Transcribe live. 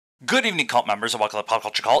Good evening, cult members, and welcome to Pop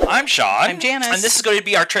Culture Cult. I'm Sean. I'm Janice. And this is going to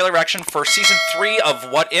be our trailer reaction for Season 3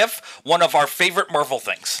 of What If, one of our favorite Marvel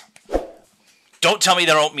things. Don't tell me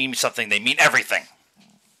they don't mean something, they mean everything.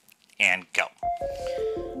 And go.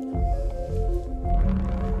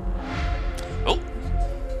 Oh.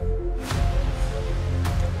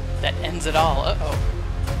 That ends it all. Uh-oh.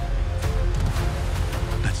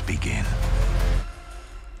 Let's begin.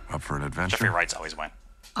 Up for an adventure? Jeffrey Wright's always win.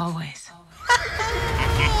 Always.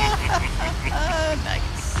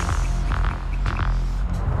 Nice.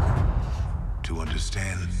 To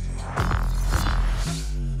understand,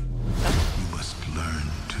 you must learn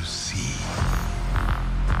to see.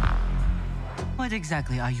 What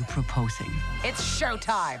exactly are you proposing? It's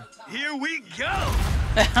showtime. Here we go!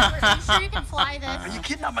 Are you sure you can fly this? Are you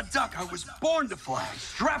kidding? I'm a duck. I was born to fly.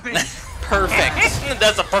 Strap in. Perfect.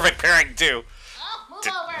 That's a perfect pairing, too. Oh, move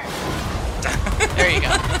over. There you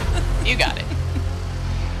go. You got it.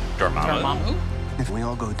 Dormammu. Dormammu? If we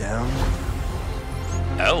all go down,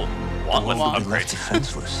 Oh, Wong with we'll be left upgrades.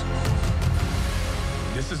 defenseless.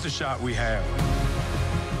 This is the shot we have.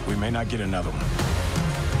 We may not get another one.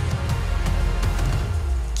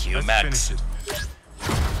 Let's QMX. finish it.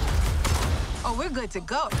 Oh, we're good to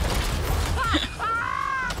go.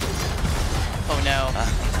 Oh, no.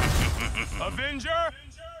 Avenger,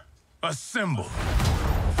 assemble.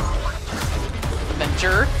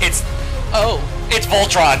 Avenger? It's Oh,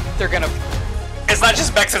 Voltron. they're gonna... It's not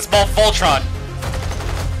just Mex, it's both Voltron.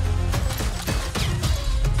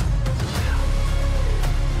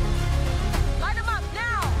 Light them up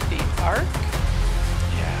now. The arc?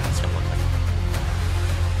 Yeah, that's what it looked like.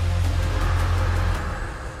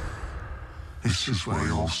 This is where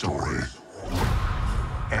your story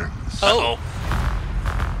ends. Oh.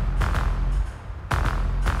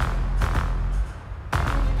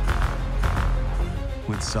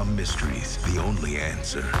 With some mysteries, the only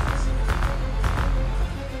answer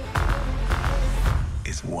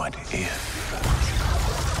is what if?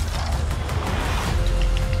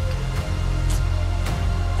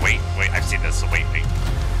 Wait, I've seen this, so wait.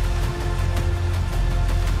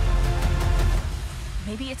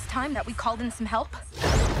 Maybe it's time that we called in some help.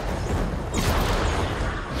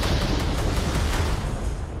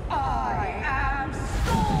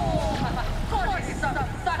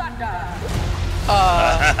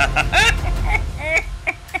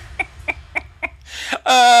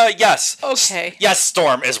 Yes. Okay. Yes,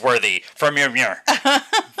 Storm is worthy for Mjolnir.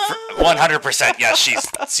 100%, yes,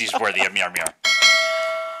 she's worthy of Mjolnir.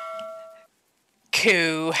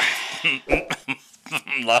 Coo.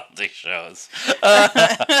 Love these shows.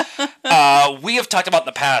 We have talked about in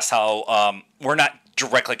the past how we're not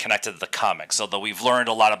directly connected to the comics, although we've learned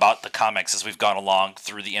a lot about the comics as we've gone along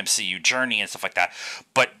through the MCU journey and stuff like that.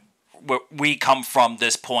 But we come from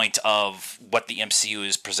this point of what the MCU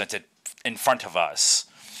is presented in front of us.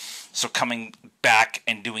 So coming back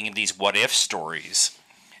and doing these what-if stories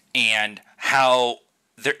and how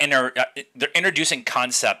they're introducing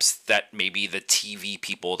concepts that maybe the TV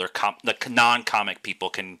people, the non-comic people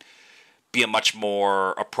can be a much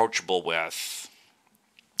more approachable with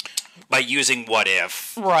by using what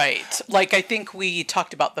if. Right. Like, I think we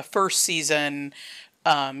talked about the first season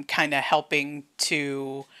kind of helping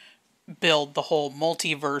to build the whole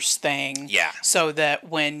multiverse thing. Yeah. So that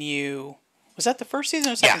when you... Was that the first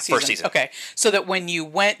season or second season? First season. Okay. So that when you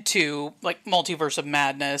went to, like, Multiverse of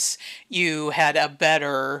Madness, you had a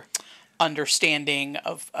better understanding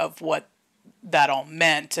of what that all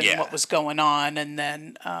meant and what was going on. And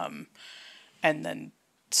then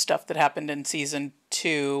stuff that happened in season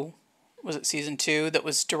 2. Was it season 2 that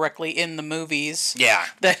was directly in the movies? Yeah.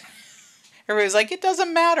 That everybody's like, it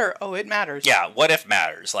doesn't matter. Oh, it matters. Yeah, what if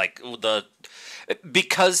matters. Like,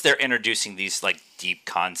 because they're introducing these, like, deep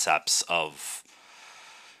concepts of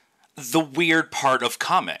the weird part of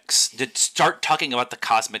comics. To start talking about the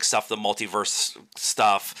cosmic stuff, the multiverse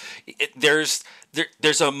stuff, there's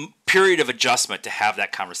a period of adjustment to have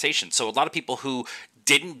that conversation. So a lot of people who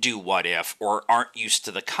didn't do what if or aren't used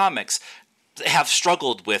to the comics have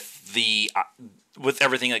struggled with with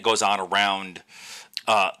everything that goes on around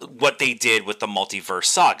what they did with the multiverse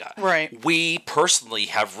saga. Right. We personally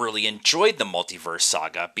have really enjoyed the multiverse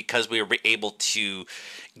saga because we were able to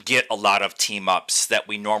get a lot of team ups that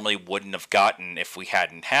we normally wouldn't have gotten if we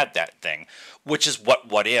hadn't had that thing, which is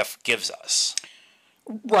what if gives us.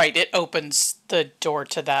 Right. It opens the door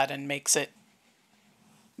to that and makes it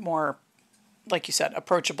more, like you said,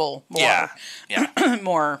 approachable, more,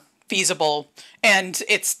 more feasible. And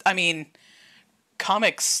it's, I mean,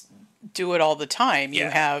 comics do it all the time. You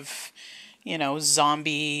have,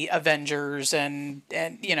 zombie Avengers and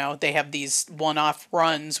they have these one-off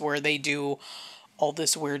runs where they do all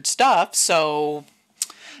this weird stuff. So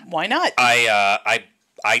why not? I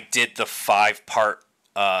did the 5-part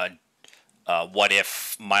what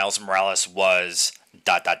if Miles Morales was ...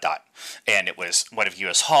 and it was what if he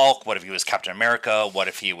was Hulk, what if he was Captain America, what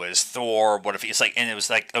if he was Thor, what if he's like, and it was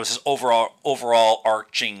this overall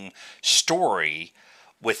arching story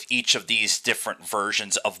with each of these different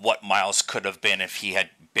versions of what Miles could have been if he had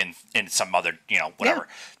been in some other, whatever.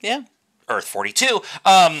 Yeah. Earth 42.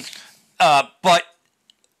 But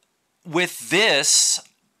with this,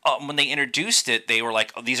 when they introduced it, they were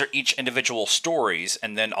like, oh, these are each individual stories,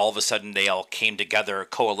 and then all of a sudden they all came together,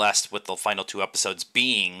 coalesced with the final 2 episodes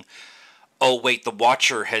being, oh wait, the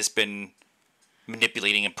Watcher has been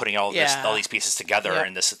manipulating and putting all these pieces together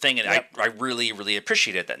in this thing, and I really, really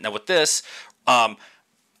appreciated that. Now with this,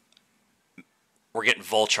 we're getting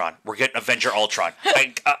Voltron. We're getting Avenger Ultron.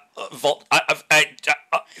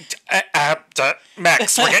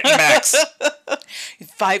 Max. We're getting Max.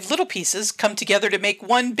 5 little pieces come together to make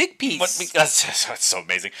one big piece. That's so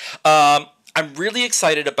amazing. I'm really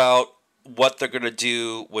excited about what they're going to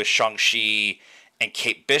do with Shang-Chi and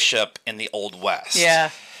Kate Bishop in the Old West. Yeah.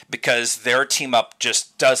 Because their team up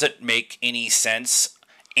just doesn't make any sense.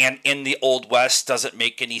 And in the Old West doesn't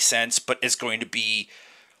make any sense, but is going to be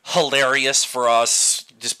hilarious for us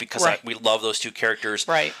just because we love those 2 characters.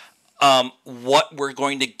 Right. What we're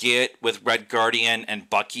going to get with Red Guardian and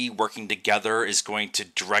Bucky working together is going to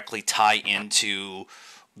directly tie into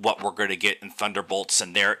what we're going to get in Thunderbolts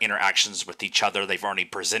and their interactions with each other. They've already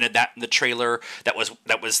presented that in the trailer. That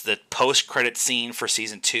was the post-credit scene for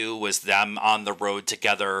season 2 was them on the road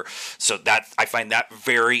together. So that I find that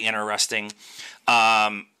very interesting.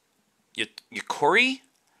 Yukori,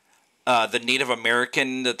 the Native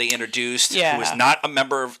American that they introduced, who is not a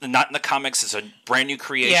member of, not in the comics, is a brand new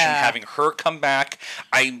creation. Having her come back,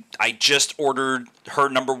 I just ordered her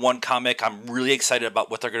 #1 comic. I'm really excited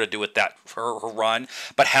about what they're going to do with that for her run.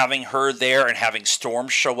 But having her there and having Storm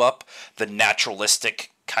show up, the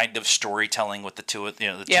naturalistic kind of storytelling with the two of two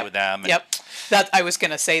of them. And That I was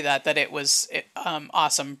going to say that it was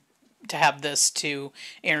awesome to have this to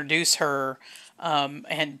introduce her,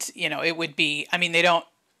 and it would be. I mean, they don't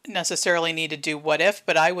necessarily need to do what if,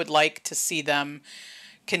 but I would like to see them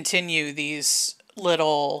continue these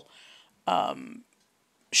little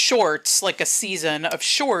shorts, like a season of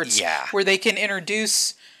shorts where they can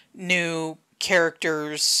introduce new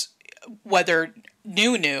characters, whether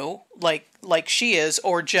new like she is,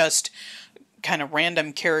 or just kind of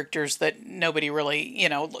random characters that nobody really,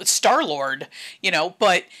 Star-Lord,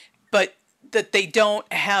 but that they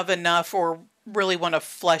don't have enough or really want to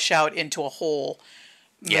flesh out into a whole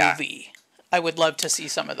movie. I would love to see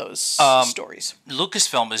some of those stories.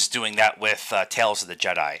 Lucasfilm is doing that with Tales of the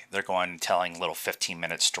Jedi. They're going and telling little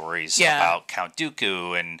 15-minute stories about Count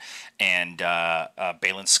Dooku and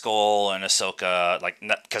Baylan Skoll and Ahsoka. Like,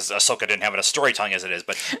 because Ahsoka didn't have a storytelling as it is,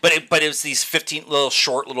 but it was these 15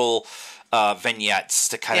 short vignettes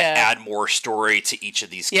to kind of add more story to each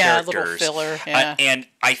of these characters. Little filler. And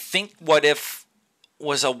I think What If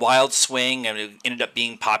was a wild swing, and it ended up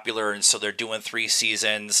being popular, and so they're doing 3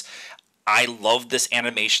 seasons. I love this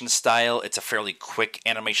animation style. It's a fairly quick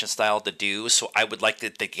animation style to do, so I would like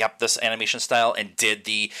that they kept this animation style and did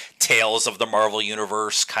the Tales of the Marvel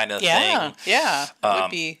Universe kind of thing. Yeah, that would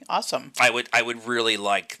be awesome. I would really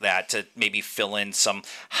like that to maybe fill in some.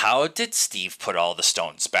 How did Steve put all the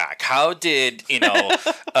stones back? How did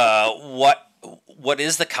what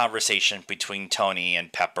is the conversation between Tony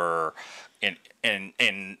and Pepper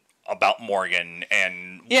in about Morgan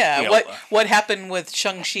and what happened with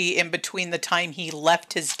Shang-Chi in between the time he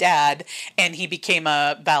left his dad and he became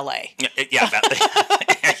a valet.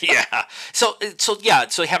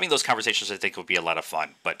 So having those conversations I think would be a lot of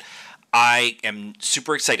fun, but I am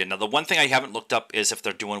super excited. Now the one thing I haven't looked up is if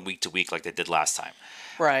they're doing week to week like they did last time.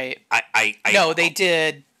 Right. They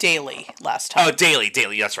did daily last time. Oh, daily,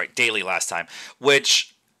 that's right. Daily last time,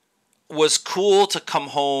 which was cool to come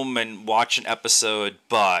home and watch an episode,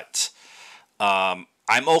 but I'm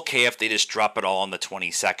okay if they just drop it all on the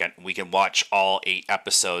 22nd. We can watch all 8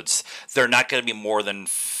 episodes. They're not going to be more than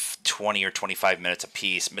 20 or 25 minutes a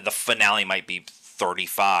piece. The finale might be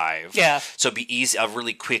 35. Yeah. So it'd be easy, a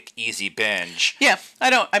really quick, easy binge. Yeah. I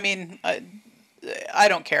don't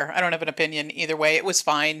care. I don't have an opinion either way. It was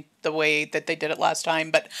fine. the way that they did it last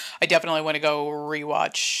time, but I definitely want to go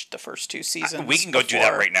rewatch the first 2 seasons. We can go do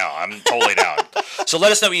that right now. I'm totally down. So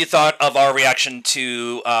let us know what you thought of our reaction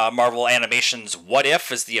to Marvel Animation's What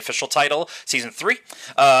If is the official title, Season 3.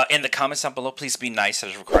 In the comments down below, please be nice.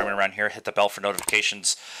 That is a requirement around here. Hit the bell for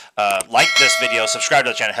notifications. Like this video. Subscribe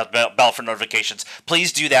to the channel. Hit the bell for notifications.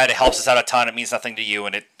 Please do that. It helps us out a ton. It means nothing to you,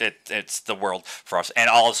 and it's the world for us. And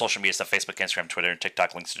all the social media stuff, Facebook, Instagram, Twitter, and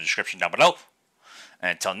TikTok. Links in the description down below.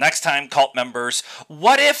 And until next time, cult members,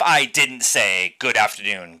 what if I didn't say good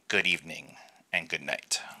afternoon, good evening, and good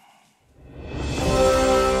night?